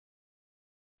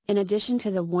In addition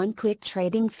to the one-click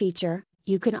trading feature,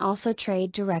 you can also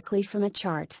trade directly from a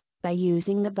chart, by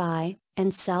using the buy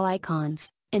and sell icons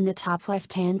in the top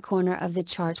left-hand corner of the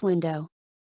chart window.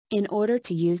 In order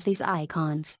to use these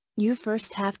icons, you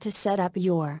first have to set up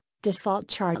your default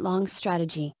chart long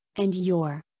strategy and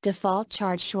your default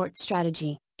chart short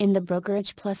strategy in the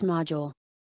Brokerage Plus module.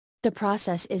 The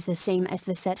process is the same as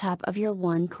the setup of your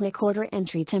one-click order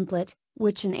entry template,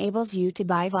 which enables you to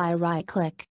buy via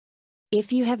right-click.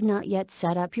 If you have not yet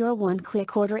set up your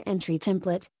one-click order entry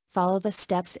template, follow the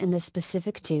steps in the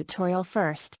specific tutorial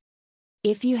first.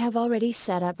 If you have already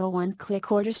set up a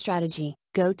one-click order strategy,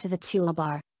 go to the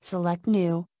toolbar, select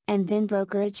New, and then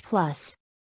Brokerage Plus.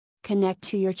 Connect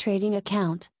to your trading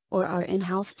account, or our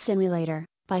in-house simulator,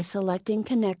 by selecting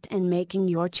Connect and making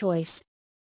your choice.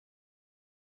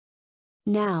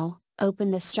 Now,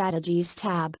 open the Strategies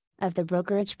tab of the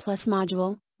Brokerage Plus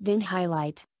module, then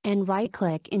highlight and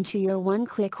right-click into your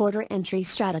one-click order entry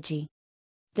strategy.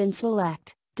 Then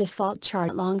select Default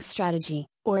Chart Long Strategy,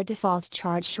 or Default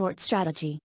Chart Short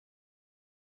Strategy.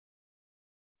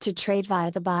 To trade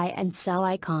via the buy and sell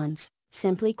icons,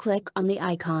 simply click on the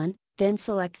icon, then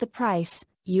select the price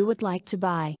you would like to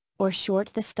buy or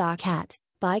short the stock at,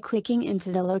 by clicking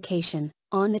into the location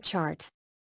on the chart.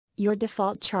 Your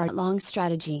default chart long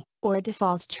strategy, or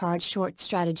default chart short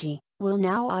strategy, will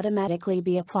now automatically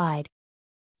be applied.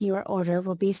 Your order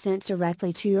will be sent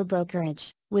directly to your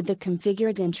brokerage, with the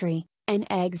configured entry and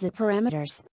exit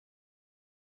parameters.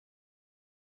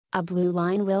 A blue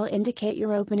line will indicate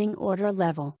your opening order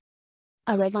level.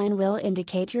 A red line will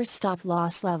indicate your stop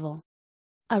loss level.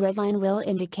 A red line will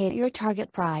indicate your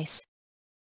target price.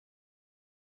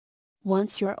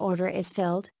 Once your order is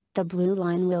filled, the blue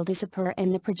line will disappear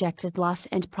and the projected loss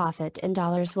and profit in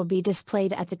dollars will be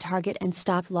displayed at the target and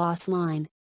stop loss line.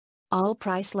 All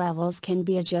price levels can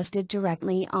be adjusted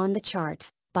directly on the chart,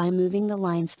 by moving the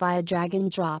lines via drag and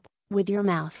drop with your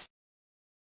mouse.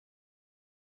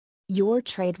 Your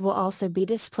trade will also be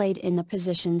displayed in the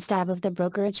Positions tab of the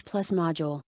Brokerage Plus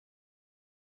module.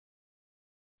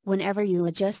 Whenever you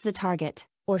adjust the target,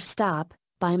 or stop,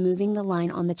 by moving the line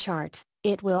on the chart,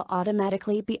 it will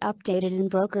automatically be updated in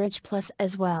Brokerage Plus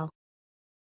as well.